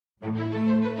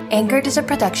Anchored is a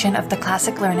production of the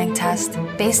Classic Learning Test,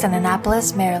 based in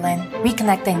Annapolis, Maryland,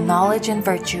 reconnecting knowledge and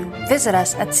virtue. Visit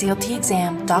us at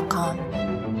cltexam.com.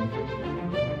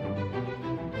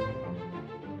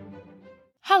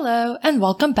 Hello, and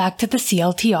welcome back to the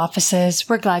CLT offices.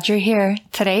 We're glad you're here.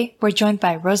 Today, we're joined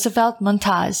by Roosevelt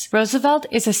Montaz. Roosevelt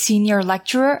is a senior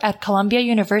lecturer at Columbia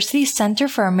University's Center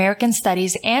for American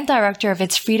Studies and director of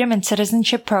its Freedom and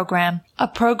Citizenship Program, a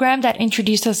program that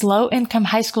introduces low-income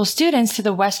high school students to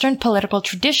the Western political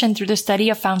tradition through the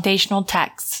study of foundational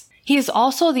texts. He is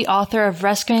also the author of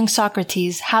Rescuing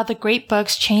Socrates, How the Great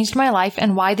Books Changed My Life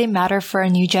and Why They Matter for a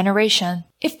New Generation.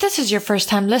 If this is your first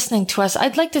time listening to us,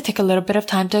 I'd like to take a little bit of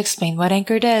time to explain what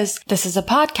Anchored is. This is a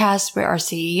podcast where our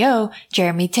CEO,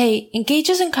 Jeremy Tate,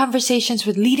 engages in conversations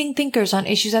with leading thinkers on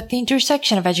issues at the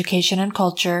intersection of education and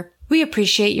culture. We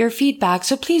appreciate your feedback,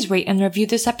 so please rate and review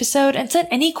this episode and send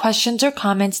any questions or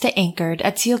comments to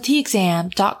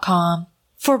anchored@cltexam.com.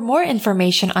 For more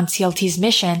information on CLT's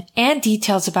mission and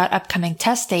details about upcoming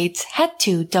test dates, head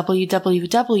to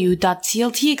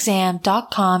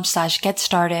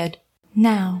www.cltexam.com/getstarted.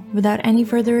 Now, without any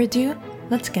further ado,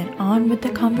 let's get on with the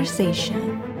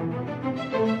conversation.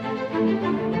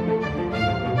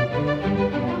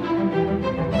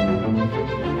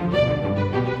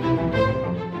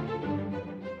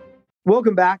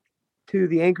 Welcome back to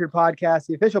the Anchored Podcast,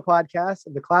 the official podcast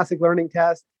of the Classic Learning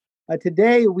Test.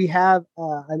 Today, we have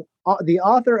the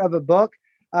author of a book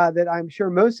that I'm sure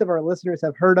most of our listeners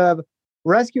have heard of,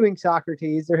 Rescuing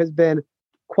Socrates. There has been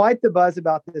quite the buzz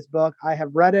about this book. I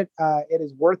have read it. It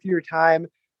is worth your time.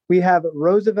 We have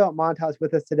Roosevelt Montaz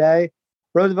with us today.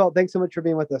 Roosevelt, thanks so much for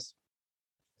being with us.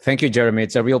 Thank you, Jeremy.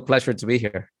 It's a real pleasure to be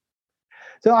here.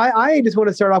 So I just want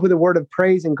to start off with a word of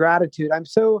praise and gratitude. I'm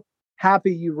so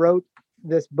happy you wrote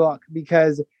this book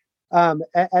because at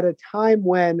a time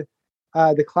when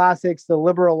the classics, the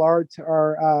liberal arts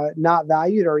are not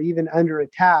valued or even under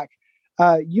attack,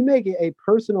 you make a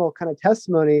personal kind of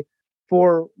testimony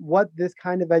for what this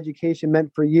kind of education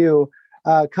meant for you,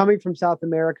 coming from South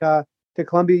America to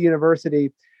Columbia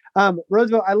University.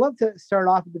 Roosevelt, I'd love to start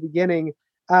off at the beginning.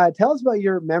 Tell us about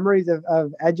your memories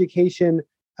of education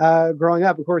growing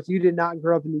up. Of course, you did not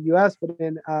grow up in the U.S., but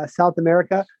in South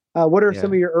America. What are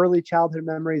some of your early childhood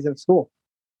memories of school?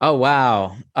 Oh,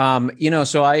 wow.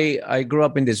 So I grew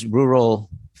up in this rural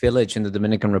village in the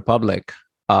Dominican Republic,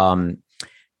 and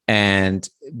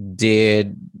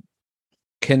did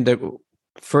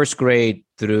first grade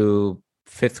through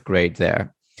fifth grade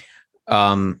there.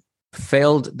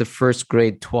 Failed the first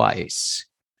grade twice,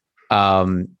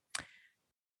 in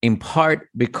part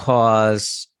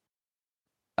because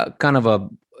kind of a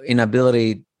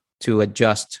inability to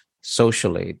adjust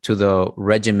socially to the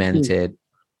regimented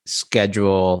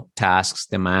schedule, tasks,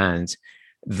 demands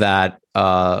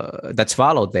that's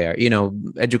followed there.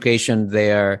 Education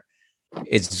there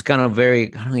is kind of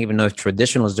very, I don't even know if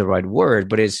traditional is the right word,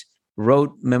 but it's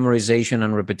rote memorization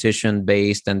and repetition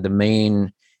based. And the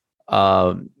main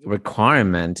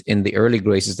requirement in the early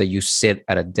grades is that you sit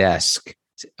at a desk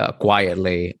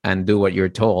quietly and do what you're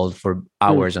told for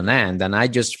hours on end. And I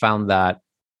just found that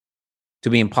to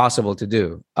be impossible to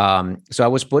do. So I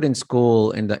was put in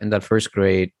school in that first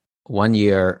grade 1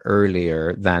 year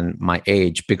earlier than my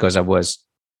age because I was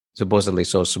supposedly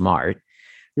so smart.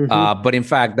 But in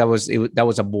fact, that was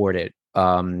aborted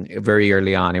very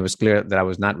early on. It was clear that I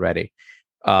was not ready.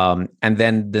 And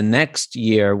then the next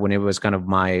year, when it was kind of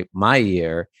my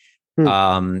year,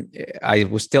 I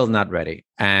was still not ready.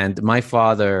 And my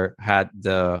father had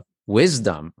the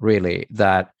wisdom, really,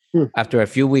 that after a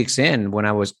few weeks in, when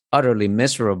I was utterly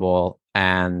miserable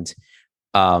and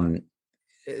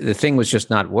the thing was just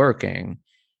not working,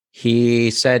 he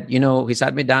said, he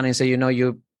sat me down and said,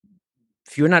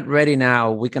 if you're not ready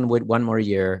now, we can wait 1 more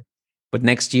year, but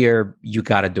next year you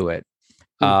got to do it.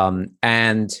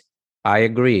 And I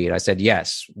agreed. I said,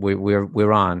 yes,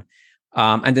 we're on.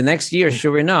 And the next year,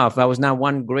 sure enough, I was now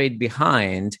 1 grade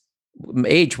behind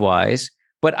age-wise,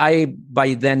 but I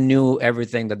by then knew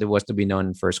everything that there was to be known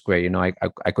in first grade. I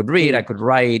could read, I could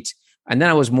write, and then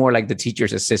I was more like the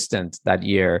teacher's assistant that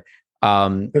year.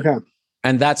 And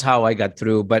that's how I got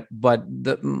through. But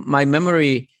my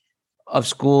memory of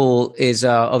school is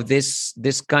of this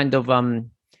kind of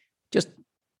just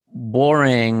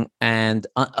boring and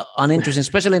uninteresting,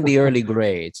 especially in the early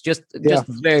grades. Just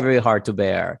very, very hard to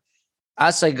bear.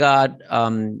 As I got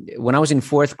when I was in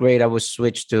fourth grade, I was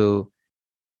switched to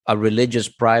a religious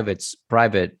private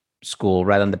school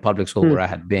rather than the public school where I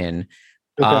had been.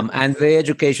 And the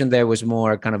education there was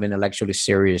more kind of intellectually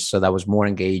serious, so that was more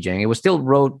engaging. It was still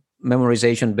rote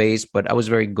memorization based, but I was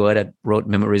very good at rote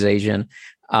memorization.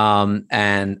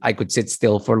 And I could sit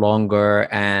still for longer.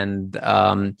 And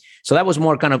so that was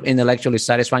more kind of intellectually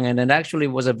satisfying. And it actually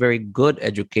was a very good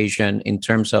education in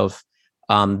terms of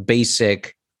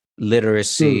basic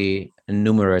literacy and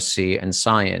numeracy and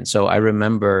science. So I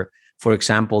remember, for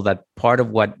example, that part of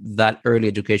what that early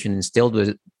education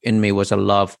instilled in me was a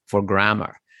love for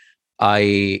grammar.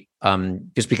 I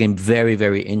just became very,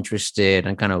 very interested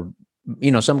and kind of,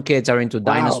 some kids are into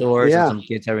dinosaurs and some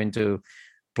kids are into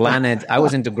planets. I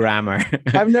was into grammar.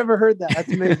 I've never heard that.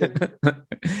 That's amazing.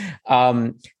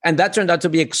 And that turned out to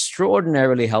be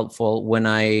extraordinarily helpful when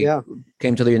I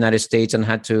came to the United States and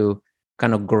had to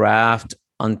kind of graft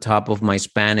on top of my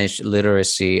Spanish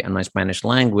literacy and my Spanish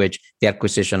language, the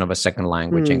acquisition of a second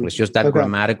language, English, just that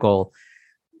grammatical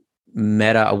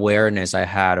meta awareness I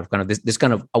had of kind of this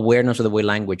kind of awareness of the way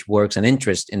language works and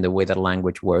interest in the way that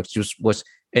language works just was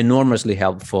enormously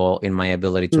helpful in my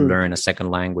ability to learn a second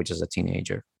language as a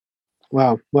teenager.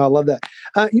 Wow. Well, I love that.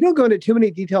 You don't go into too many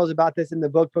details about this in the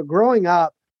book, but growing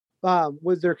up,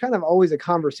 was there kind of always a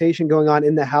conversation going on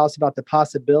in the house about the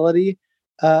possibility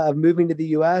of moving to the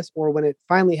U.S., or when it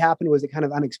finally happened, was it kind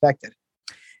of unexpected?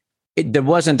 There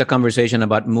wasn't a conversation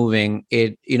about moving.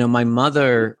 My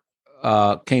mother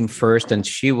came first, and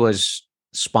she was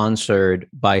sponsored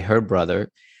by her brother.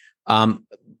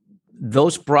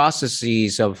 Those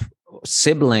processes of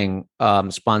sibling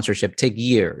sponsorship take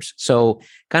years. So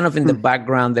kind of in the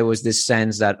background, there was this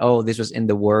sense that, this was in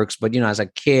the works. But, as a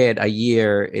kid, a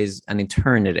year is an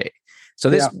eternity. So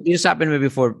this happened to me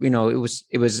before, there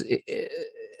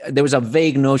was a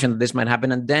vague notion that this might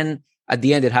happen. And then at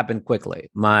the end, it happened quickly.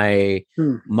 My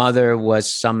mother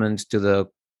was summoned to the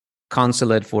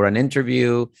consulate for an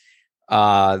interview.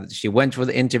 She went for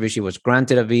the interview. She was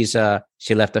granted a visa.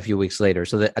 She left a few weeks later.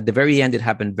 So at the very end, it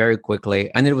happened very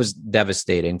quickly. And it was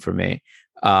devastating for me.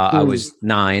 I was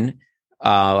 9.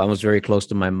 I was very close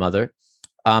to my mother.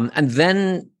 And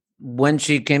then when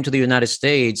she came to the United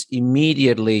States,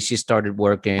 immediately she started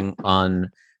working on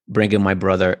bringing my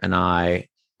brother and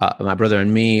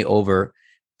me over.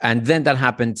 And then that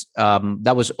happened.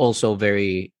 That was also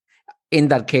in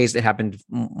that case, it happened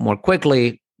more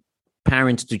quickly.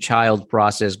 Parent to child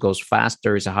process goes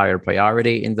faster, is a higher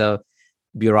priority in the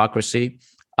bureaucracy.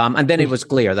 And then it was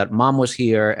clear that mom was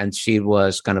here and she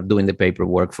was kind of doing the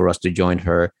paperwork for us to join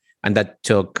her. And that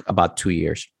took about 2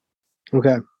 years.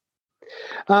 Okay.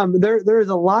 There's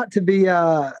a lot to be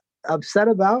upset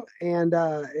about and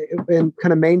in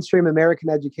kind of mainstream American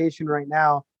education right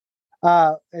now.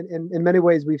 And in many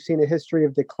ways, we've seen a history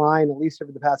of decline, at least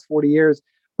over the past 40 years.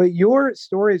 But your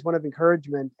story is one of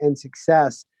encouragement and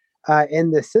success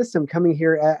in the system coming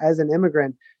here as an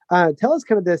immigrant. Tell us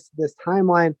kind of this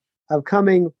timeline of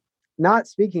coming, not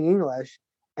speaking English,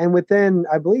 and within,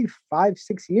 I believe,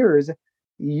 5-6 years,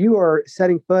 you are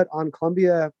setting foot on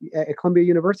at Columbia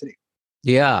University.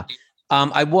 Yeah,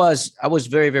 I was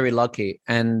very, very lucky,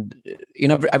 and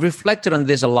I've reflected on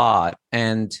this a lot.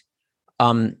 And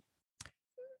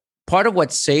part of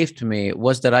what saved me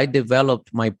was that I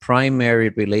developed my primary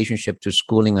relationship to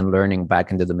schooling and learning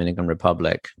back in the Dominican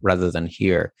Republic rather than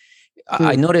here.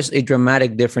 I noticed a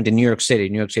dramatic difference in New York City.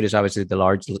 New York City is obviously the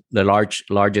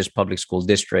largest public school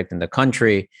district in the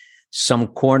country. Some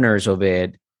corners of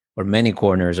it, or many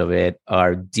corners of it,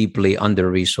 are deeply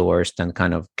under-resourced and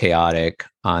kind of chaotic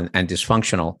and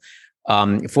dysfunctional.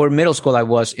 For middle school, I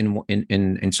was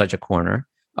in such a corner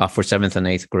for 7th and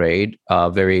 8th grade,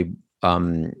 very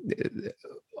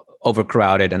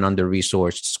overcrowded and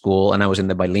under-resourced school, and I was in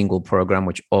the bilingual program,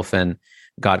 which often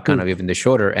got kind of even the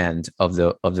shorter end of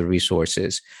the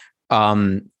resources.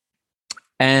 And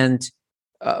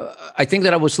I think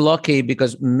that I was lucky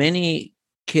because many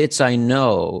kids I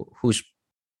know whose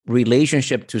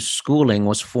relationship to schooling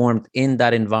was formed in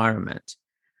that environment,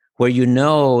 where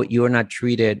you're not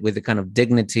treated with the kind of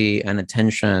dignity and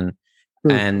attention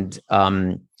and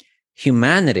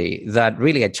humanity that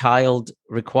really a child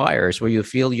requires, where you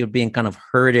feel you're being kind of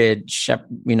herded,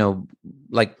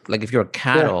 like if you're a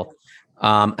cattle,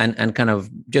 and kind of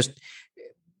just,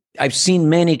 I've seen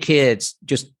many kids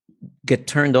just get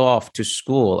turned off to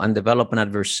school and develop an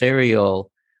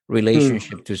adversarial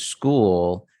relationship to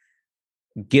school,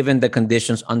 given the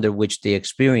conditions under which they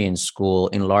experience school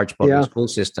in large public school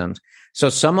systems. So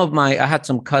I had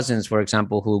some cousins, for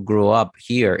example, who grew up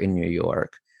here in New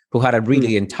York, who had a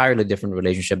really entirely different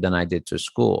relationship than I did to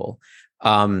school.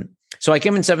 So I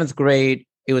came in 7th grade.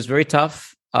 It was very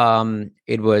tough.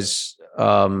 It was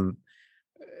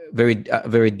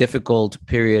very difficult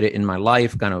period in my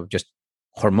life, kind of just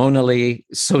hormonally,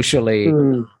 socially,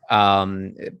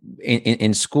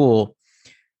 in school.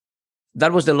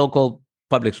 that was the local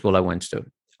public school I went to.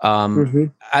 Mm-hmm.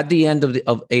 At the end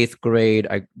of eighth grade,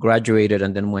 I graduated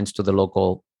and then went to the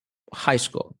local high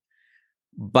school.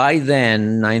 By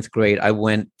then, ninth grade, I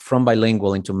went from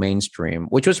bilingual into mainstream,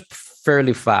 which was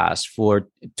fairly fast for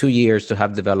 2 years to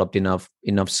have developed enough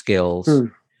skills,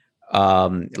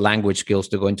 language skills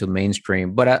to go into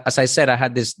mainstream. But as I said, I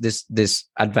had this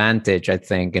advantage, I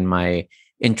think, in my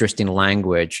interest in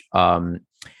language.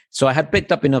 So I had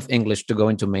picked up enough English to go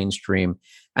into mainstream.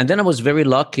 And then I was very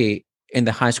lucky in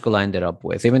the high school I ended up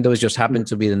with, even though it just happened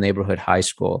to be the neighborhood high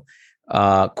school.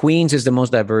 Queens is the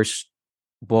most diverse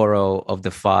borough of the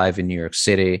 5 in New York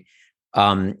City.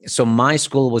 So my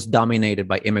school was dominated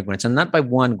by immigrants, and not by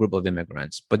one group of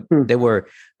immigrants, but there were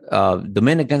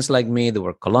Dominicans like me, there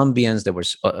were Colombians, there were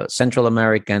Central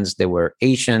Americans, there were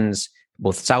Asians,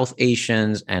 both South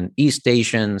Asians and East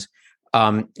Asians.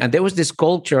 And there was this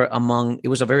culture it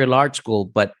was a very large school,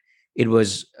 but it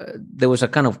was, there was a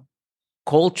kind of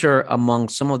culture among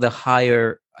some of the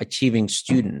higher achieving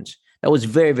students that was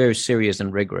very, very serious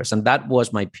and rigorous. And that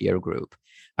was my peer group.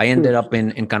 I ended up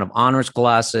in kind of honors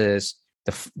classes,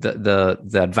 the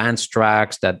advanced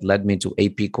tracks that led me to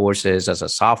AP courses as a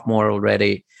sophomore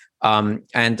already.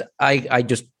 And I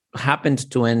just happened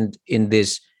to end in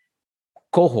this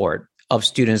cohort of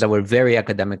students that were very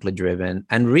academically driven.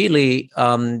 And really,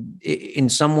 in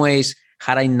some ways,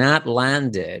 had I not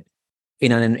landed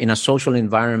in a social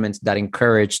environment that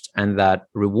encouraged and that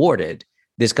rewarded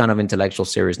this kind of intellectual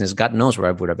seriousness, God knows where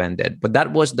I would have ended. But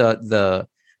that was those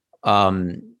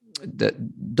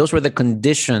were the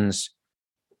conditions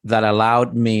that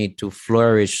allowed me to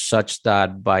flourish, such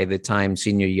that by the time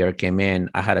senior year came in,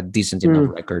 I had a decent enough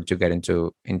record to get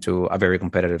into a very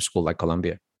competitive school like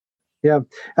Columbia. Yeah,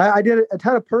 I did a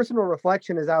ton of personal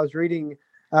reflection as I was reading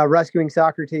Rescuing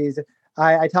Socrates.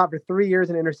 I taught for 3 years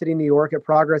in inner city New York at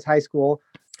Progress High School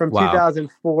from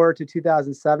 2004 to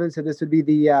 2007. So this would be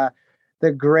the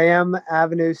Graham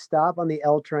Avenue stop on the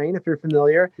L train, if you're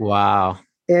familiar. Wow.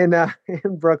 In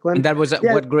Brooklyn. And that was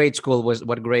what grade school was?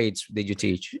 What grades did you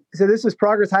teach? So this was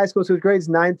Progress High School. So it was grades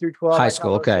 9 through 12. High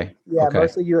school, okay.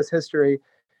 Mostly U.S. history.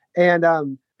 And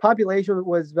population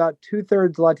was about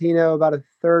 2/3 Latino, about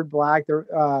 1/3 Black.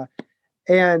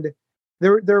 And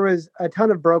there was a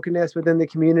ton of brokenness within the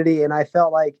community. And I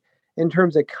felt like in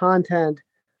terms of content,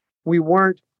 we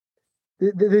weren't,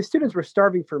 the students were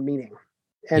starving for meaning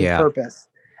and purpose.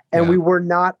 And we were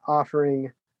not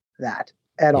offering that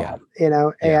at all,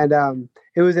 and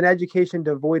it was an education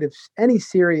devoid of any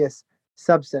serious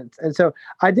substance. And so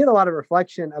I did a lot of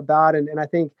reflection about it, and I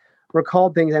think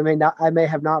recalled things I may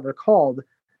have not recalled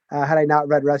had I not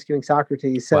read Rescuing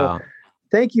Socrates. So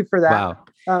thank you for that.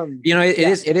 Wow.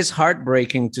 It is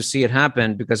heartbreaking to see it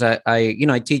happen, because I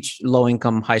teach low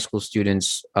income high school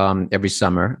students every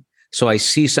summer. So I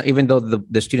see, even though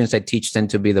the students I teach tend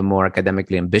to be the more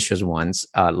academically ambitious ones,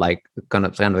 like kind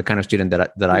of the kind of student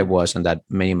that I was and that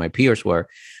many of my peers were,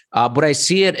 but I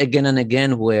see it again and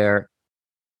again where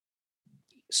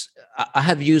I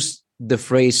have used the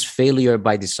phrase failure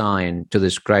by design to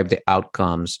describe the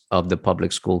outcomes of the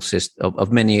public school system,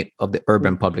 of many of the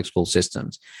urban public school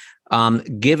systems.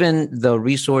 Given the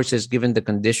resources, given the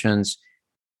conditions,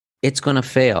 it's going to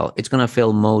fail. It's going to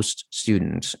fail most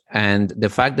students. And the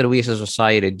fact that we as a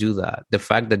society do that, the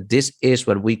fact that this is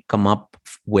what we come up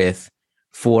with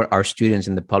for our students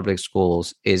in the public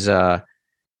schools is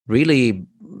really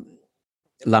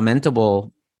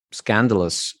lamentable,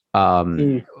 scandalous,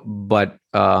 but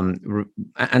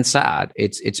and sad.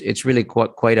 It's really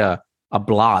quite a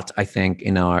blot, I think,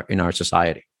 in our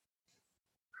society.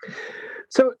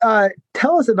 So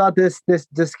tell us about this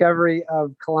discovery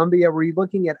of Columbia. Were you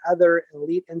looking at other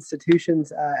elite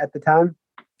institutions at the time?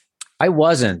 I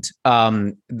wasn't.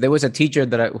 There was a teacher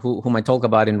whom I talk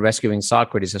about in Rescuing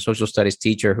Socrates, a social studies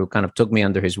teacher who kind of took me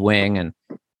under his wing, and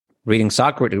reading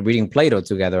Plato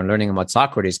together and learning about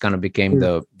Socrates kind of became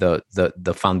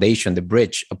the foundation, the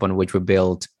bridge upon which we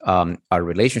built our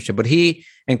relationship. But he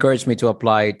encouraged me to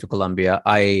apply to Columbia.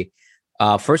 I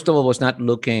first of all was not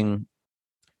looking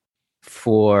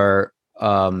for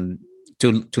to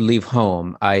leave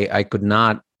home. I could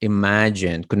not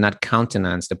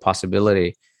countenance the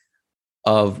possibility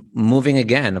of moving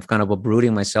again, of kind of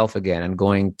uprooting myself again and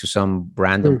going to some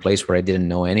random place where I didn't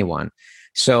know anyone.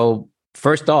 So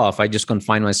first off, I just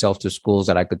confined myself to schools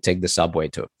that I could take the subway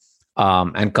to.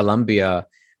 And Columbia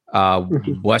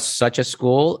was such a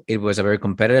school. It was a very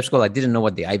competitive school. I didn't know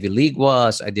what the Ivy League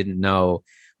was. I didn't know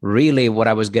really what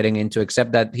I was getting into,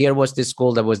 except that here was this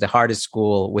school that was the hardest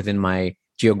school within my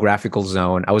geographical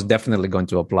zone. I was definitely going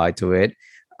to apply to it.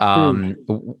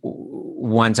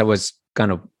 Once I was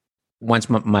kind of once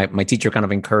my teacher kind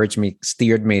of encouraged me,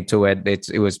 steered me to it,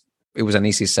 it was an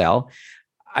easy sell.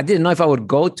 I didn't know if I would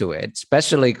go to it,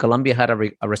 especially Columbia had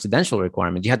a residential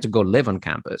requirement. You had to go live on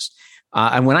campus.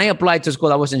 And when I applied to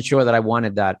school, I wasn't sure that I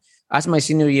wanted that. As my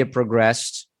senior year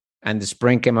progressed and the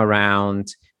spring came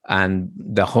around and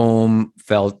the home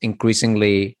felt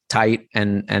increasingly tight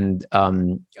and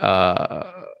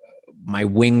my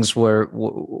wings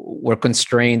were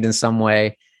constrained in some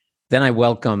way, then I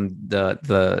welcomed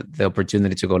the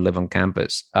opportunity to go live on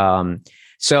campus.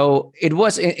 So it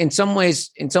was in some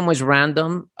ways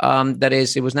random. That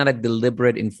is, it was not a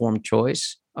deliberate, informed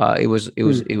choice. It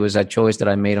was a choice that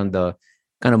I made on the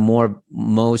kind of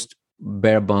most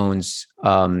bare bones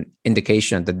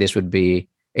indication that this would be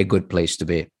a good place to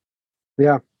be.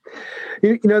 Yeah.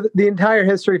 You know, the entire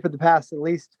history for the past at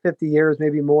least 50 years,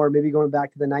 maybe more, maybe going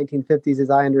back to the 1950s, as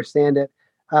I understand it,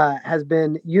 has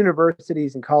been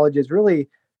universities and colleges really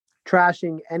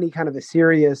trashing any kind of a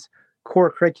serious core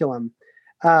curriculum.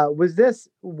 Was this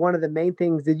one of the main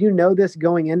things? Did you know this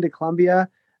going into Columbia,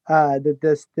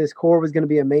 that this core was going to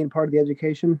be a main part of the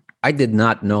education? I did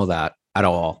not know that at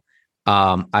all.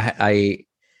 I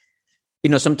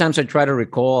sometimes I try to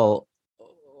recall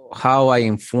how I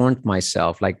informed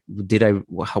myself. Like,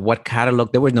 what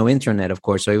catalog? There was no internet, of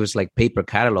course, so it was like paper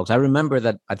catalogs. I remember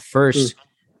that at first,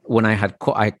 when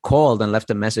I called and left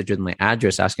a message with my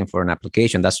address asking for an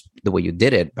application. That's the way you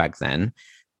did it back then.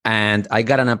 And I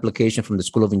got an application from the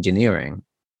School of Engineering,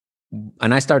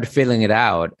 and I started filling it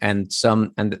out. And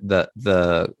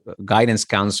the guidance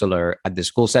counselor at the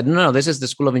school said, "No, this is the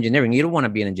School of Engineering. You don't want to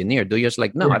be an engineer, do you?" I was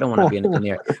like, "No, I don't want to be an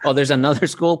engineer." "Oh, there's another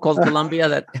school called Columbia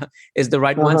that is the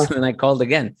right one." And I called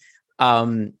again.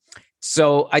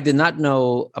 So I did not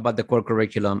know about the core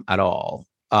curriculum at all.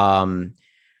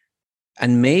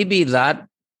 And maybe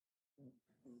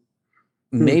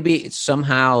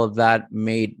somehow that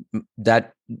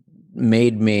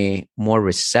made me more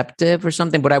receptive or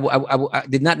something, but I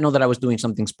did not know that I was doing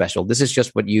something special. This is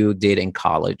just what you did in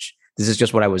college. This is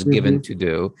just what I was given to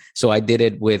do. So I did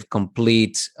it with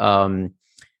complete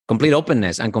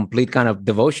openness and complete kind of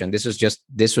devotion. This was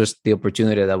the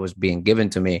opportunity that was being given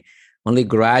to me. Only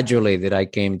gradually did I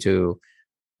came to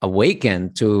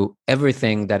awaken to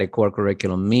everything that a core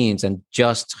curriculum means and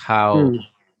just how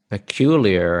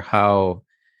peculiar, how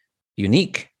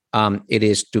unique it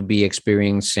is to be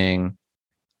experiencing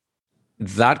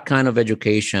that kind of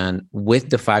education with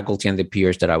the faculty and the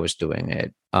peers that I was doing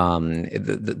it.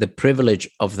 The privilege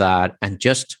of that and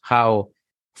just how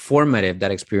formative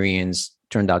that experience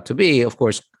turned out to be, of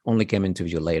course, only came into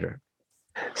view later.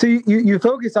 So you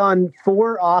focus on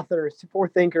four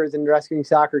thinkers in rescuing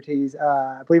Socrates.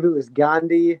 I believe it was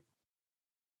Gandhi,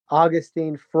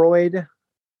 Augustine, Freud.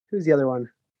 Who's the other one?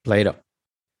 Plato.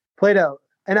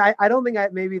 And I don't think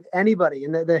maybe anybody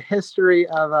in the history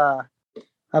of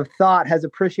thought has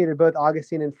appreciated both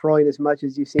Augustine and Freud as much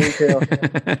as you seem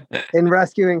to in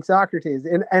rescuing Socrates.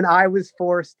 And I was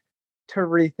forced to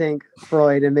rethink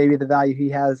Freud and maybe the value he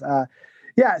has.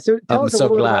 So tell us a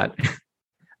little glad. Bit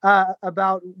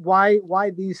about why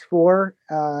these four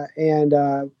and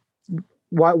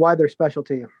why they're special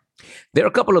to you. There are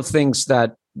a couple of things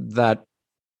that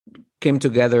came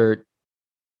together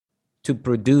to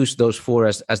produce those four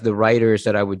as the writers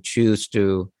that I would choose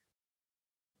to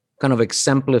kind of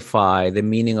exemplify the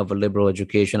meaning of a liberal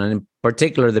education, and in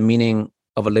particular, the meaning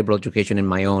of a liberal education in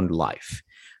my own life.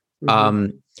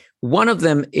 One of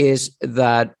them is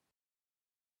that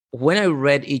when I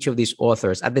read each of these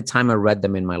authors, at the time I read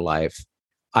them in my life,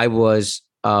 I was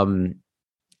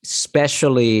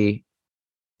especially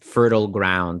fertile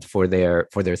ground for their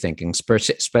thinking.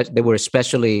 They were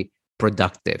especially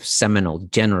productive, seminal,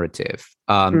 generative.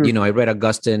 I read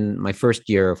Augustine my first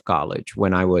year of college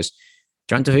when I was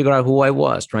trying to figure out who I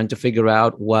was, trying to figure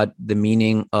out what the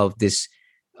meaning of this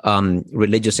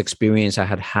religious experience I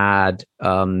had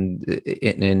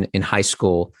in high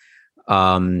school.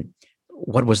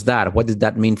 What was that? What did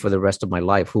that mean for the rest of my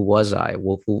life? Who was I?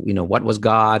 What was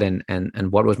God,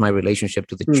 and what was my relationship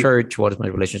to the church? What was my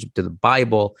relationship to the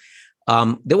Bible?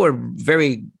 There were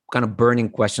very kind of burning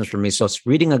questions for me. So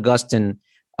reading Augustine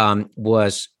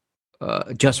was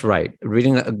just right.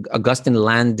 Reading Augustine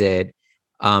landed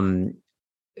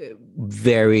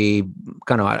very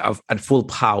kind of at full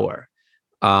power.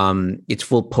 Its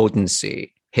full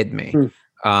potency hit me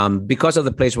because of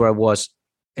the place where I was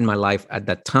in my life at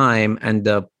that time and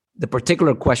the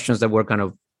particular questions that were kind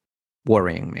of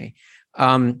worrying me.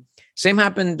 Same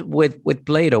happened with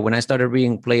Plato. When I started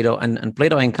reading Plato, and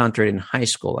Plato I encountered in high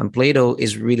school, and Plato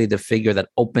is really the figure that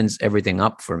opens everything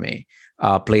up for me,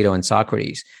 Plato and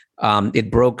Socrates.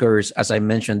 It brokers, as I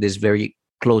mentioned, this very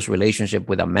close relationship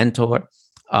with a mentor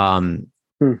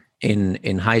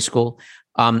in high school.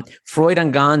 Freud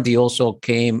and Gandhi also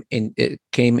came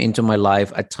into my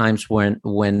life at times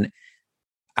when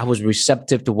I was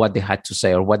receptive to what they had to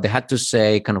say, or what they had to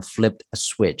say kind of flipped a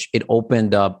switch. It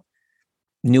opened up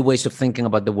new ways of thinking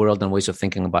about the world and ways of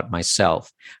thinking about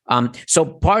myself. So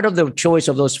part of the choice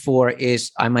of those four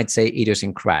is, I might say,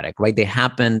 idiosyncratic, right? They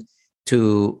happen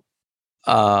to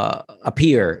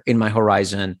appear in my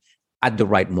horizon at the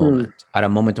right moment, at a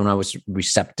moment when I was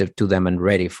receptive to them and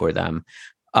ready for them.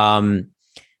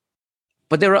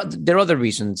 But there are other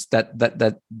reasons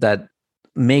that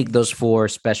make those four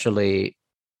especially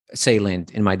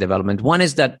salient in my development. One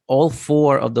is that all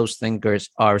four of those thinkers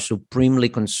are supremely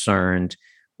concerned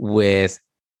with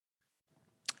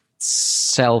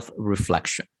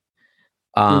self-reflection.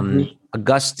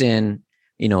 Augustine,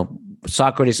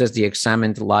 Socrates says the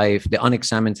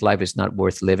unexamined life is not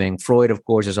worth living. Freud, of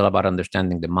course, is all about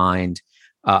understanding the mind.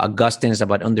 Augustine is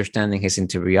about understanding his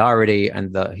interiority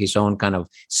and his own kind of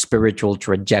spiritual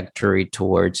trajectory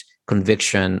towards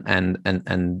conviction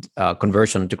and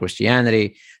conversion to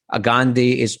Christianity.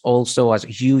 Gandhi is also a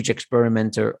huge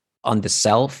experimenter on the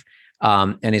self,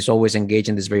 and is always engaged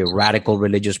in these very radical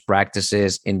religious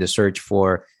practices in the search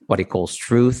for what he calls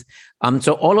truth.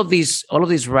 So all of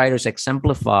these writers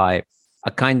exemplify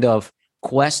a kind of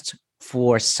quest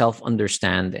for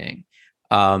self-understanding,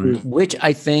 which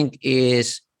I think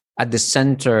is at the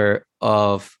center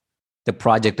of the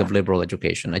project of liberal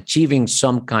education. Achieving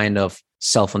some kind of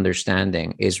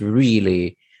self-understanding is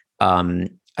really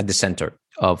at the center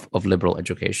of liberal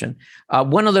education.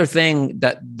 One other thing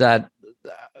that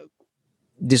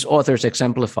these authors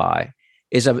exemplify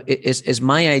is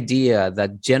my idea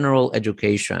that general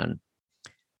education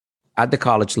at the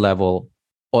college level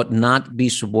ought not be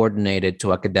subordinated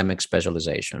to academic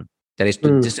specialization. That is,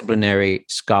 to disciplinary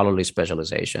scholarly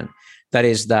specialization. That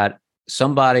is, that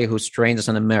somebody who's trained as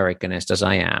an Americanist, as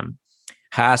I am,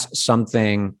 has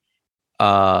something,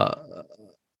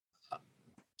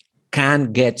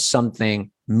 can get something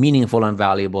meaningful and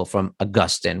valuable from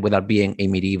Augustine without being a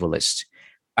medievalist,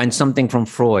 and something from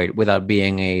Freud without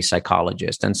being a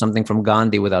psychologist, and something from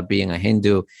Gandhi without being a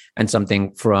Hindu, and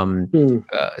something from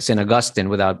St. Augustine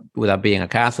without being a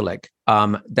Catholic.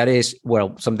 That is,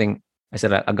 well, something, I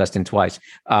said Augustine twice,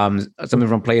 something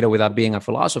from Plato without being a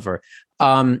philosopher.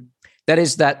 That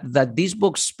is that these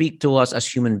books speak to us as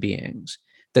human beings,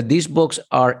 that these books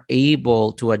are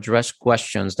able to address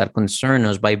questions that concern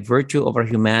us by virtue of our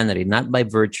humanity, not by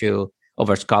virtue of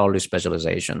our scholarly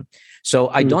specialization. So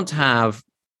I don't have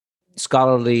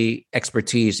scholarly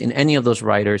expertise in any of those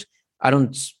writers. I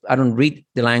don't read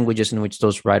the languages in which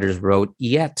those writers wrote,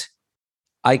 yet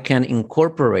I can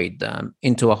incorporate them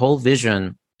into a whole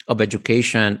vision of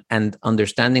education and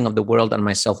understanding of the world and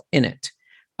myself in it,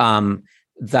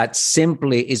 that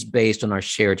simply is based on our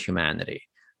shared humanity.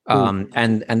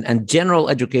 And general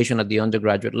education at the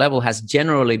undergraduate level has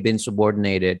generally been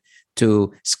subordinated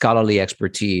to scholarly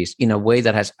expertise in a way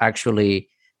that has actually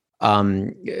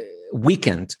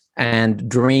weakened and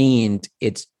drained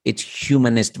its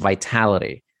humanist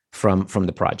vitality from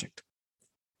the project.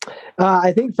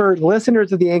 I think for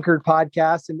listeners of the Anchored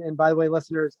podcast, and by the way,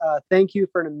 listeners, thank you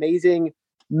for an amazing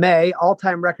May,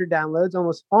 all-time record downloads,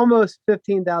 almost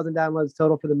 15,000 downloads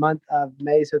total for the month of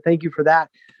May. So thank you for that.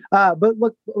 But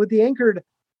look, with the Anchored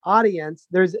audience,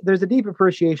 there's a deep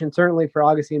appreciation certainly for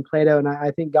Augustine, Plato, and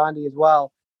I think Gandhi as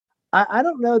well. I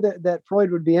don't know that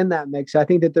Freud would be in that mix. I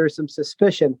think that there's some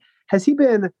suspicion. Has he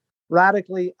been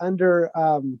radically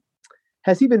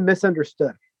has he been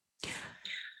misunderstood?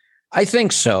 I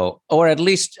think so, or at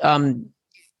least,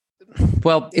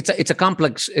 well, it's a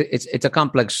complex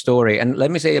story. And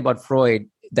let me say about Freud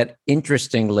that,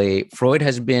 interestingly, Freud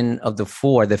has been, of the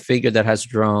four, the figure that has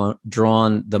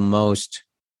drawn the most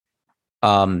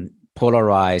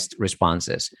polarized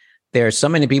responses. There are so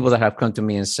many people that have come to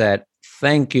me and said,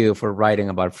 "Thank you for writing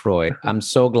about Freud. I'm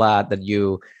so glad that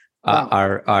you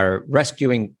are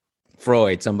rescuing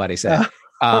Freud," somebody said.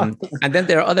 And then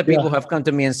there are other people who have come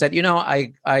to me and said,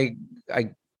 I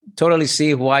totally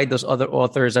see why those other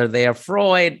authors are there.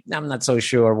 Freud, I'm not so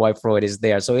sure why Freud is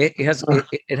there. So it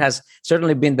has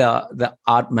certainly been the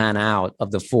odd man out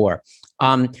of the four.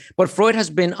 But Freud has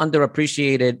been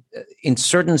underappreciated in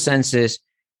certain senses,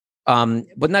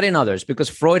 but not in others, because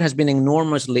Freud has been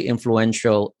enormously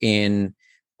influential in,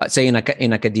 say, in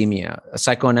academia.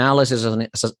 Psychoanalysis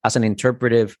as an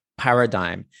interpretive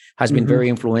paradigm has been very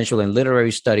influential in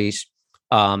literary studies,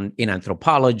 in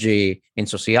anthropology, in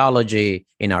sociology,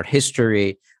 in art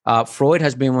history. Freud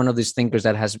has been one of these thinkers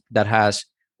that has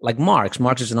like Marx.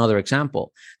 Marx is another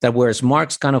example that whereas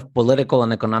Marx's kind of political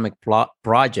and economic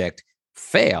project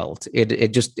failed,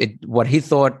 what he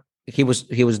thought he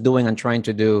was doing and trying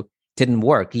to do didn't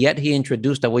work. Yet he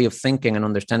introduced a way of thinking and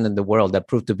understanding the world that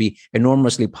proved to be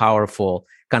enormously powerful,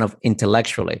 kind of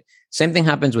intellectually. Same thing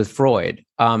happens with Freud.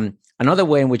 Another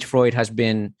way in which Freud has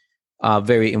been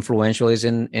very influential is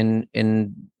in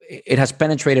it has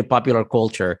penetrated popular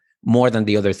culture more than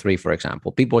the other three. For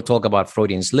example, people talk about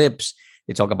Freudian slips.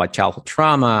 They talk about childhood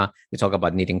trauma. They talk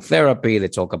about needing therapy. They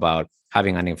talk about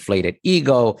having an inflated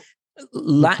ego.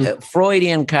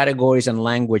 Freudian categories and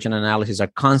language and analysis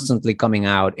are constantly coming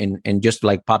out in just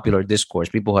like popular discourse.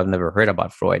 People have never heard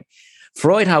about Freud.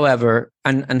 Freud, however,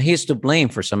 and he's to blame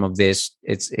for some of this.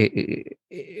 It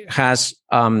has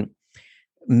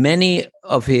many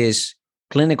of his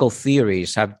clinical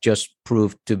theories have just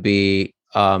proved to be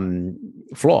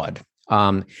flawed.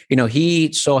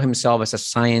 He saw himself as a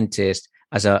scientist,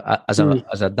 as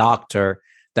a doctor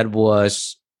that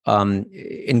was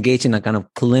engaged in a kind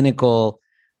of clinical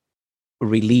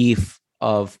relief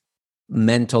of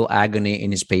mental agony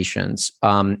in his patients.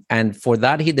 And for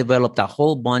that, he developed a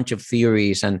whole bunch of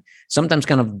theories and sometimes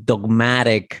kind of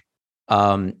dogmatic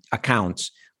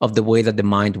accounts of the way that the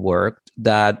mind worked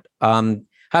that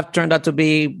have turned out to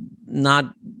be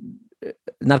not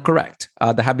correct,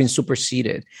 that have been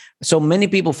superseded. So many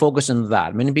people focus on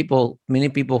that. Many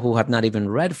people who have not even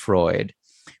read Freud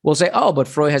will say, oh, but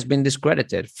Freud has been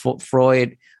discredited.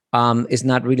 Freud is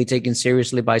not really taken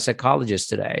seriously by psychologists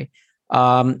today,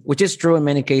 which is true in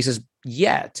many cases.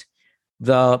 Yet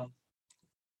the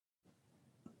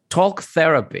talk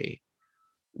therapy,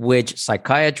 which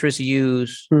psychiatrists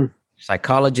use,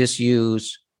 psychologists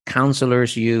use,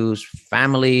 counselors use,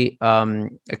 family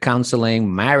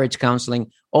counseling, marriage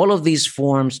counseling, all of these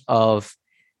forms of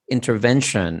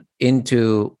intervention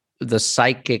into the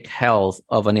psychic health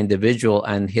of an individual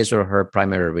and his or her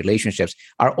primary relationships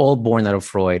are all born out of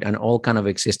Freud and all kind of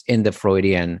exist in the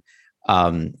Freudian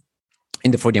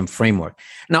framework.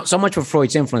 Now, so much for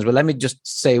Freud's influence, but let me just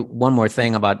say one more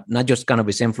thing about not just kind of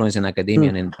his influence in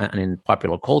academia and in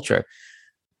popular culture,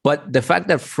 but the fact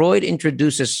that Freud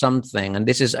introduces something, and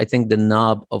this is, I think, the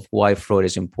nub of why Freud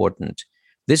is important,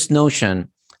 this notion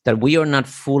that we are not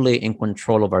fully in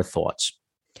control of our thoughts.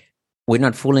 We're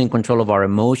not fully in control of our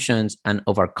emotions and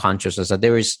of our consciousness. That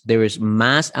there is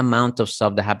mass amount of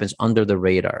stuff that happens under the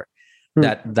radar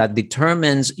that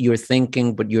determines your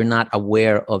thinking, but you're not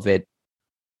aware of it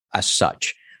as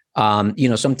such.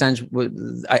 Sometimes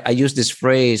I use this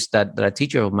phrase that a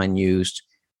teacher of mine used: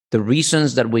 the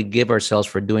reasons that we give ourselves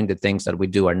for doing the things that we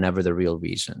do are never the real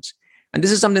reasons. And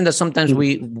this is something that sometimes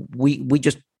we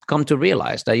just come to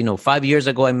realize that, 5 years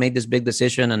ago, I made this big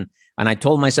decision and I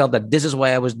told myself that this is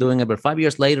why I was doing it. But 5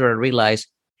 years later, I realized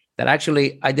that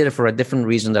actually I did it for a different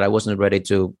reason that I wasn't ready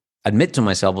to admit to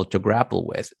myself or to grapple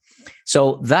with.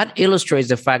 So that illustrates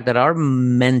the fact that our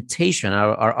mentation,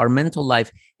 our mental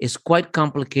life is quite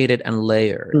complicated and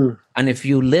layered. And if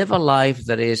you live a life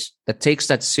that takes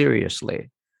that seriously,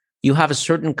 you have a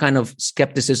certain kind of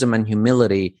skepticism and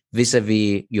humility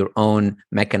vis-a-vis your own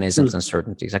mechanisms and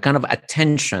certainties, a kind of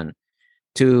attention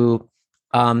to,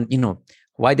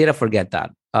 why did I forget that?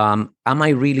 Am I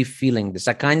really feeling this?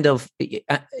 A kind of,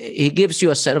 he gives you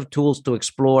a set of tools to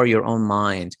explore your own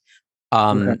mind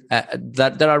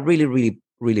that are really, really,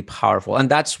 really powerful. And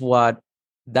that's the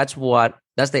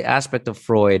aspect of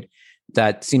Freud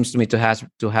that seems to me to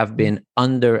have been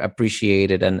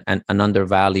underappreciated and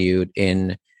undervalued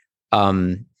in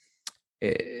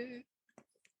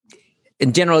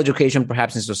general education,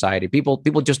 perhaps in society. People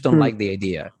just don't like the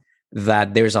idea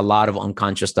that there's a lot of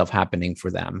unconscious stuff happening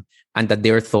for them and that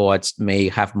their thoughts may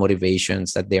have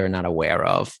motivations that they're not aware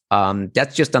of.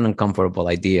 That's just an uncomfortable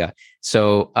idea.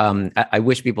 So I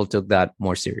wish people took that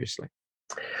more seriously.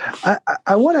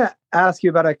 I want to ask you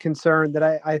about a concern that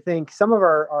I think some of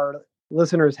our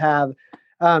listeners have.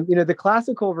 The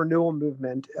classical renewal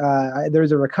movement,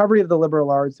 there's a recovery of the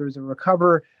liberal arts. There's a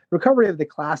recovery of the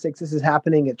classics. This is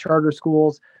happening at charter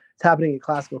schools. It's happening at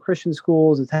classical Christian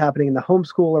schools. It's happening in the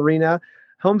homeschool arena.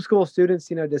 Homeschool students,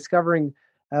 discovering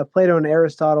Plato and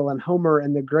Aristotle and Homer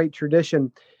and the great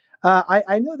tradition.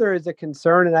 I know there is a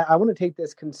concern, and I want to take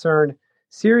this concern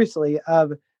seriously,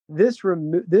 of this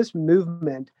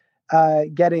movement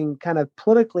getting kind of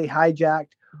politically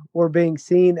hijacked or being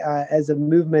seen as a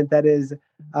movement that is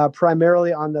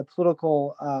primarily on the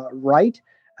political right.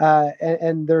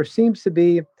 And there seems to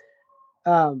be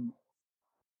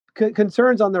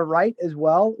concerns on the right as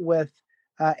well with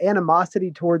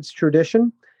animosity towards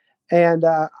tradition. And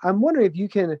I'm wondering if you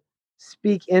can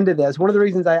speak into this. One of the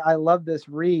reasons I love this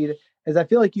read is I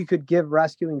feel like you could give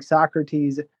Rescuing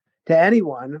Socrates to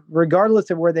anyone,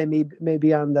 regardless of where they may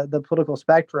be on the political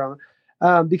spectrum,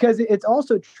 because it's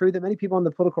also true that many people on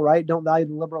the political right don't value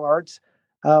the liberal arts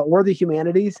or the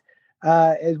humanities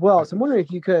as well. So I'm wondering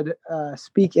if you could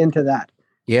speak into that.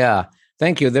 Yeah,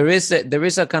 thank you. There is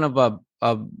a kind of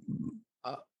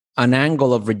an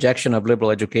angle of rejection of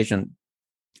liberal education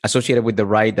associated with the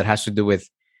right that has to do with,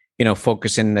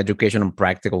 focusing education on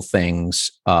practical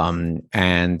things,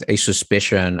 and a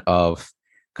suspicion of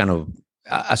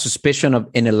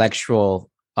intellectual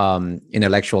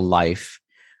life.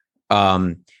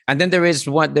 And then there is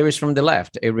from the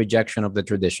left, a rejection of the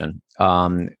tradition,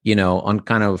 on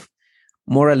kind of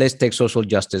moralistic social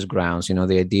justice grounds.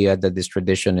 The idea that this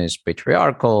tradition is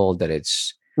patriarchal, that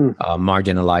it's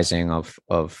marginalizing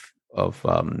of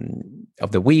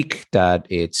the weak, that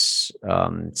it's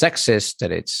sexist,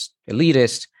 that it's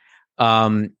elitist,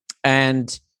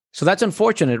 and so that's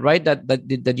unfortunate, right?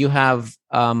 That you have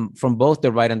from both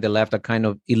the right and the left a kind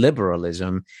of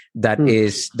illiberalism that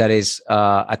is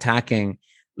attacking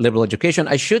liberal education.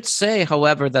 I should say,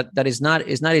 however, that is not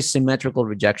a symmetrical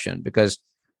rejection, because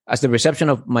as the reception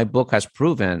of my book has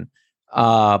proven,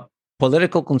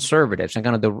 political conservatives and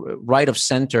kind of the right of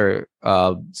center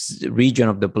region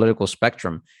of the political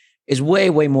spectrum is way,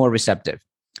 way more receptive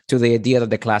to the idea that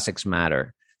the classics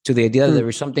matter, to the idea that there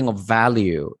is something of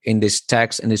value in this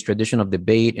text, in this tradition of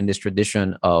debate, in this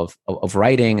tradition of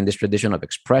writing, in this tradition of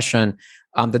expression,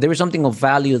 that there is something of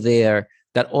value there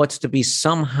that ought to be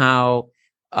somehow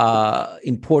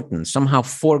important, somehow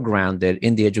foregrounded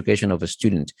in the education of a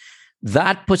student.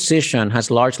 That position has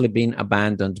largely been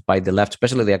abandoned by the left,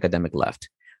 especially the academic left.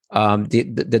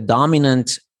 The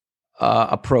dominant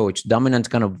approach,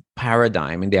 dominant kind of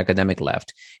paradigm in the academic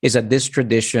left is that this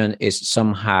tradition is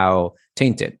somehow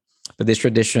tainted, that this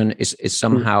tradition is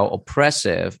somehow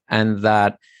oppressive, and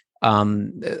that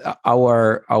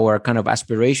our kind of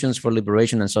aspirations for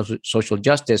liberation and social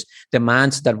justice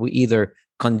demands that we either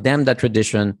condemn that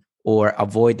tradition or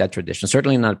avoid that tradition,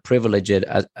 certainly not privilege it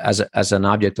as an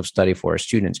object of study for our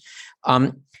students.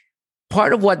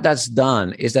 Part of what that's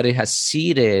done is that it has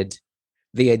ceded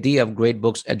the idea of great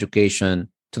books education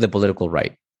to the political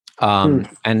right. And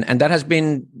that has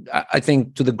been, I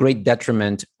think, to the great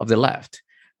detriment of the left.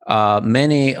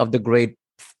 Many of the great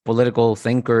political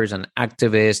thinkers and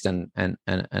activists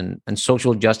and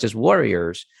social justice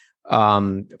warriors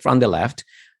from the left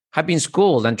have been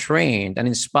schooled and trained and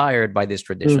inspired by this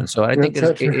tradition. So I think it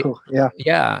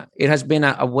has been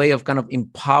a way of kind of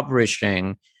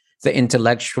impoverishing the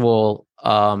intellectual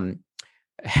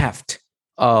heft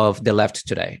of the left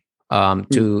today,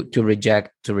 to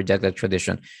reject that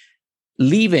tradition,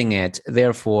 leaving it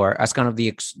therefore as kind of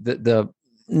the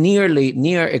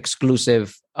near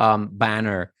exclusive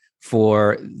banner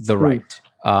for the right.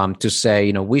 To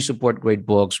say, we support great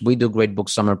books, we do great book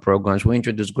summer programs, we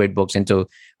introduce great books into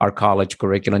our college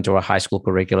curriculum, into our high school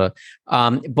curricula.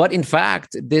 But in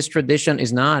fact, this tradition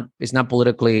is not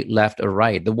politically left or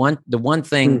right. The one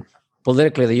thing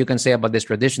politically that you can say about this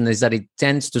tradition is that it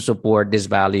tends to support this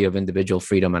value of individual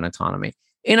freedom and autonomy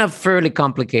in a fairly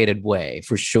complicated way,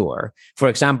 for sure. For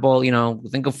example,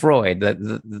 think of Freud.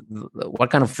 What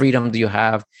kind of freedom do you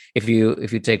have if you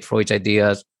take Freud's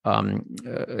ideas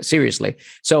seriously?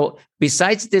 So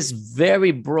besides this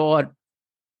very broad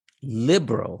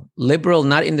liberal,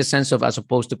 not in the sense of as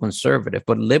opposed to conservative,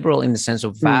 but liberal in the sense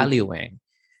of valuing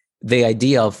the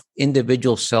idea of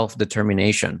individual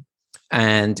self-determination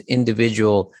and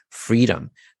individual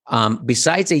freedom,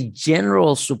 besides a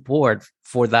general support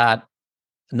for that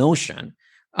notion,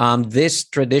 this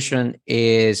tradition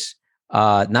is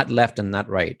not left and not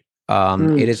right.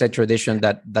 It is a tradition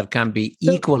that can be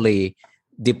equally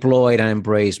deployed and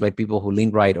embraced by people who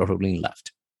lean right or who lean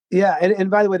left. Yeah,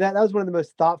 and by the way, that was one of the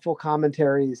most thoughtful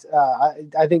commentaries.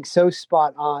 I think so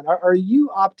spot on. Are you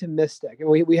optimistic? And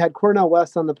we had Cornel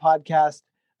West on the podcast.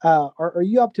 Are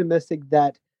you optimistic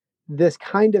that this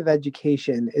kind of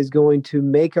education is going to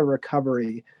make a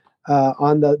recovery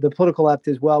on the political left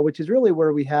as well, which is really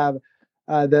where we have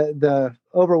the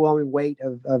overwhelming weight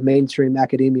of mainstream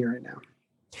academia right now?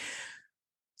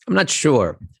 I'm not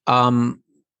sure. I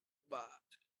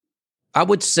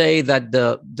would say that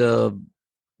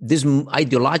this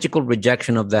ideological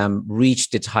rejection of them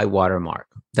reached its high water mark.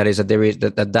 That is,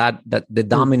 that the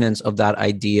dominance of that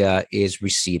idea is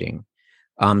receding,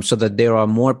 so that there are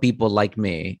more people like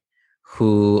me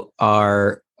who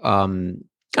are kind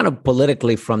of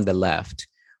politically from the left,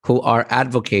 who are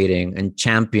advocating and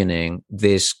championing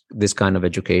this kind of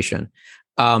education.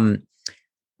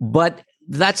 But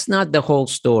that's not the whole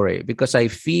story, because I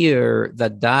fear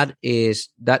that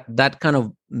kind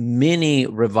of mini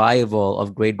revival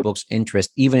of great books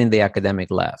interest, even in the academic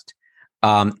left,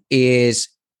 is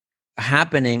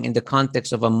happening in the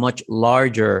context of a much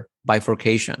larger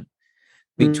bifurcation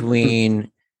between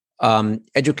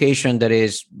education that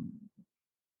is,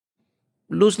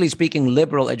 loosely speaking,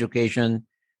 liberal education,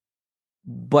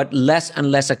 but less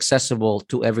and less accessible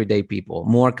to everyday people,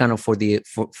 more kind of for the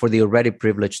already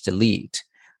privileged elite,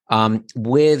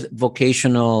 with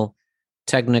vocational,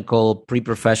 technical,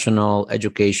 pre-professional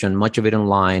education, much of it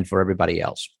online for everybody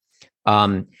else.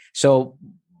 So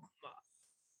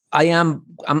I'm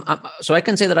so I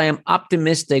can say that I am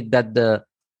optimistic that the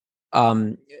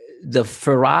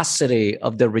ferocity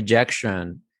of the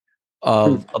rejection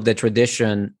of the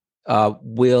tradition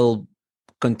will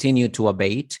continue to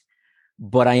abate.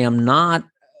 But I am not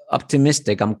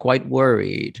optimistic. I'm quite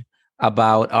worried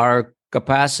about our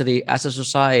capacity as a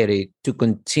society to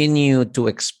continue to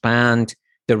expand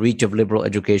the reach of liberal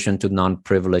education to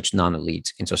non-privileged,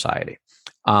 non-elites in society.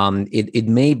 It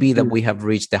may be that we have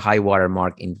reached the high water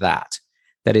mark in that.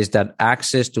 That is, that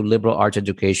access to liberal arts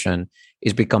education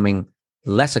is becoming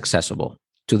less accessible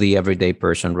to the everyday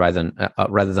person rather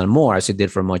than more, as it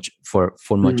did for much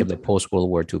of the post-World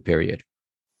War II period.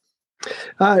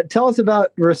 Tell us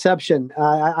about reception.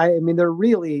 I mean, there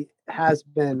really has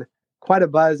been quite a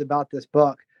buzz about this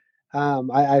book. I'm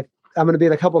going to be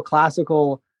at a couple of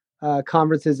classical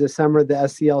conferences this summer: the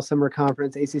SCL Summer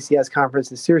Conference, ACCS Conference,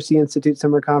 the Circe Institute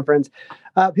Summer Conference.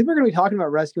 People are going to be talking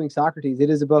about Rescuing Socrates. It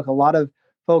is a book a lot of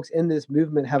folks in this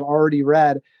movement have already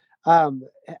read.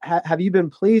 Have you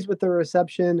been pleased with the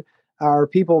reception? Are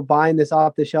people buying this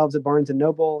off the shelves at Barnes &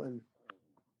 Noble?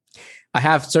 I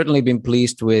have certainly been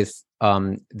pleased with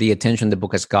the attention the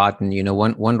book has gotten. You know,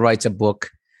 one writes a book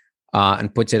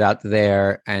and puts it out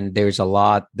there, and there's a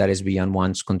lot that is beyond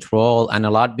one's control and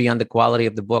a lot beyond the quality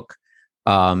of the book.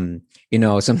 You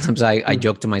know, sometimes I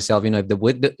joke to myself, you know,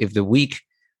 if the week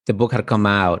the book had come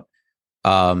out,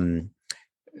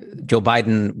 Joe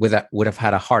Biden would have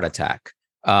had a heart attack.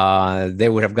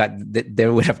 There would have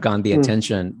gone the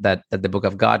attention that the book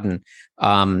have gotten.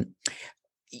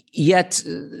 Yet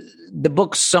the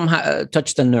book somehow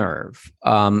touched a nerve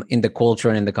in the culture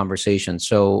and in the conversation.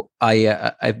 So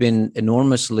I've been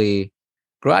enormously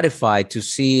gratified to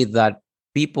see that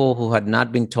people who had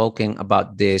not been talking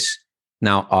about this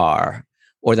now are,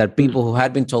 or that people who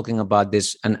had been talking about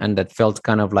this and that felt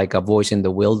kind of like a voice in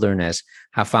the wilderness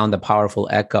have found a powerful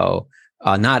echo.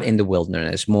 Not in the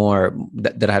wilderness, more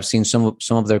that have seen some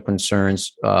of their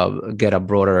concerns get a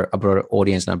broader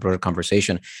audience and a broader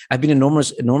conversation. I've been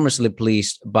enormously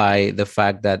pleased by the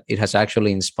fact that it has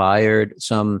actually inspired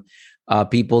some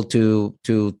people to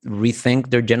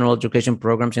rethink their general education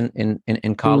programs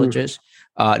in colleges.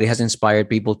 It has inspired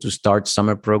people to start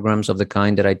summer programs of the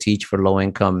kind that I teach for low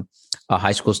income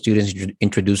high school students,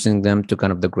 introducing them to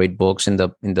kind of the great books in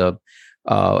the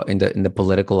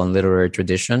political and literary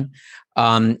tradition.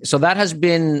 So that has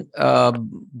been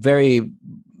very,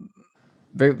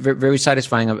 very, very, very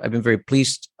satisfying. I've been very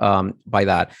pleased by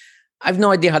that. I have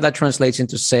no idea how that translates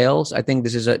into sales. I think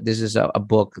this is a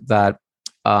book that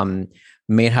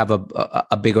may have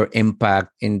a bigger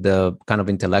impact in the kind of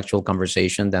intellectual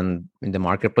conversation than in the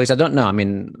marketplace. I don't know. I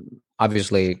mean,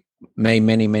 obviously,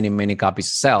 many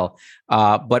copies sell.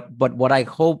 But what I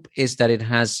hope is that it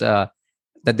has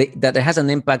that it has an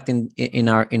impact in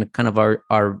kind of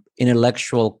our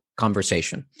intellectual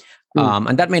conversation.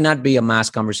 And that may not be a mass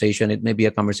conversation. It may be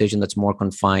a conversation that's more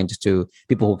confined to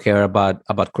people who care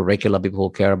about curricula, people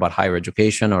who care about higher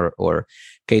education or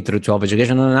K through 12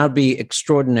 education. And I'd be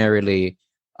extraordinarily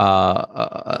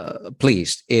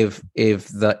pleased if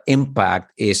the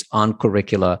impact is on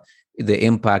curricula, the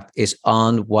impact is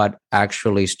on what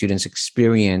actually students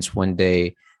experience when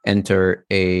they enter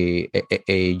a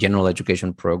general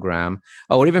education program,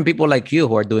 or even people like you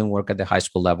who are doing work at the high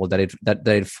school level, that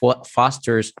it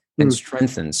fosters and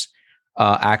strengthens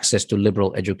access to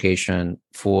liberal education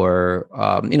for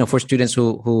students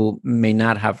who may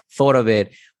not have thought of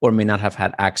it or may not have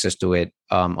had access to it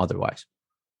otherwise.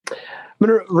 I'm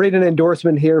going to read an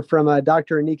endorsement here from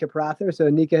Dr. Anika Prather. So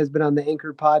Anika has been on the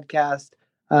Anchor podcast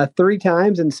 3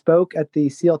 times and spoke at the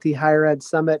CLT Higher Ed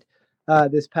Summit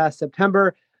this past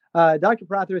September. Dr.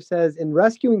 Prather says, in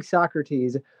Rescuing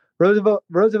Socrates, Roosevelt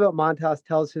Montas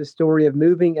tells his story of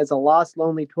moving as a lost,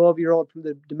 lonely 12-year-old from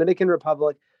the Dominican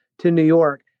Republic to New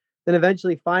York, then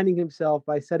eventually finding himself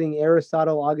by studying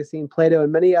Aristotle, Augustine, Plato,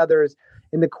 and many others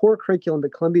in the core curriculum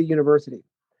at Columbia University.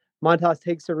 Montas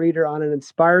takes the reader on an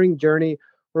inspiring journey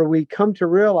where we come to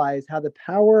realize how the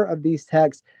power of these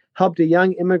texts helped a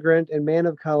young immigrant and man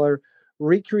of color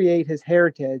recreate his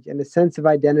heritage and a sense of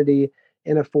identity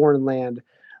in a foreign land.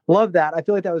 Love that. I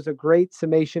feel like that was a great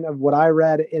summation of what I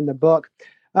read in the book.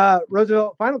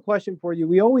 Roosevelt, final question for you.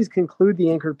 We always conclude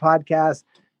the Anchored podcast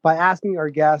by asking our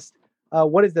guests,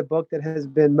 what is the book that has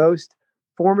been most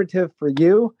formative for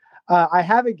you? I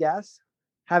have a guess,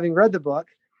 having read the book.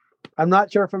 I'm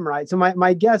not sure if I'm right. So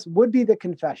my guess would be The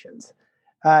Confessions.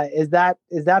 Is that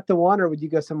the one, or would you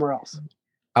go somewhere else?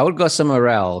 I would go somewhere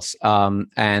else. But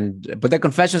The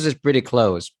Confessions is pretty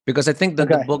close, because I think that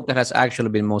the book that has actually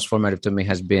been most formative to me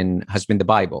has been the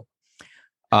Bible.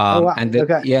 Wow. And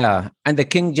the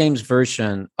King James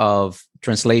version of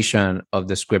translation of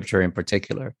the scripture in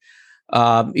particular.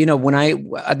 At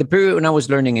the period when I was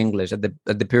learning English, at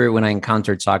the period when I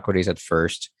encountered Socrates at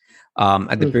first,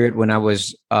 at the period when I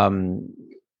was kind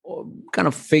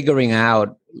of figuring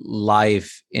out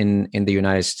life in the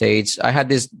United States, I had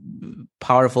this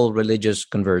powerful religious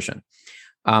conversion,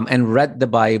 and read the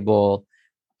Bible,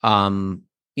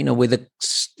 with a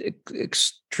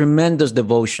tremendous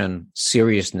devotion,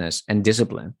 seriousness, and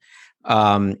discipline.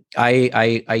 I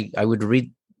would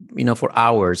read, for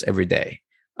hours every day,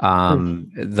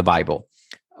 the Bible.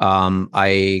 In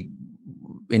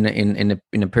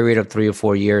a period of 3 or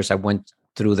 4 years, I went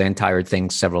through the entire thing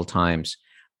several times.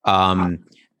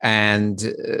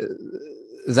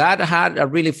 That had a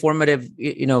really formative,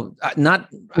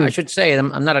 I should say,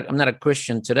 I'm not a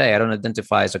Christian today. I don't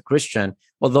identify as a Christian,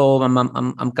 although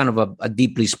I'm kind of a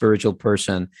deeply spiritual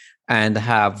person and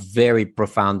have very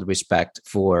profound respect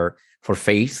for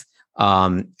faith,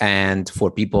 and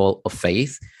for people of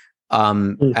faith.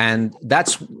 And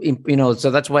that's,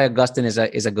 so that's why Augustine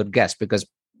is a good guest, because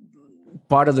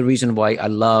part of the reason why I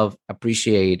love,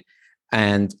 appreciate,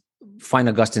 and find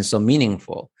Augustine so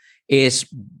meaningful is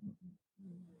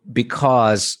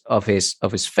because of his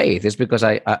faith. It's because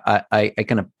I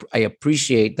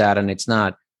appreciate that, and it's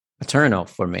not eternal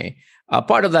for me.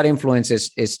 Part of that influence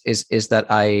is that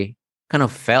I kind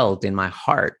of felt in my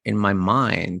heart, in my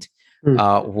mind,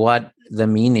 what the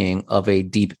meaning of a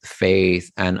deep faith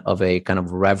and of a kind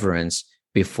of reverence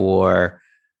before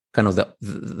kind of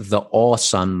the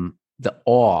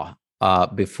awe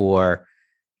before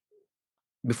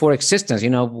existence.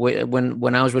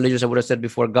 When I was religious, I would have said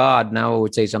before God. Now I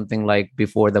would say something like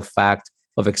before the fact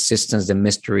of existence, the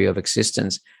mystery of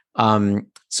existence. The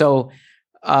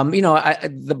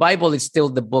Bible is still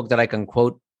the book that I can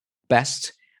quote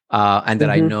best, and that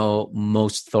I know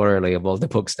most thoroughly of all the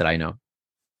books that I know.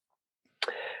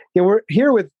 Yeah, we're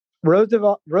here with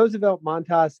Roosevelt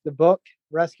Montas, the book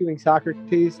Rescuing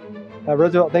Socrates.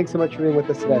 Roosevelt, thanks so much for being with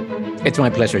us today. It's my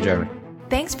pleasure, Jeremy.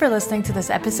 Thanks for listening to this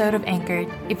episode of Anchored.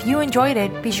 If you enjoyed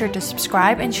it, be sure to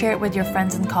subscribe and share it with your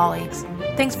friends and colleagues.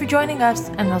 Thanks for joining us,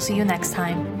 and we'll see you next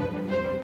time.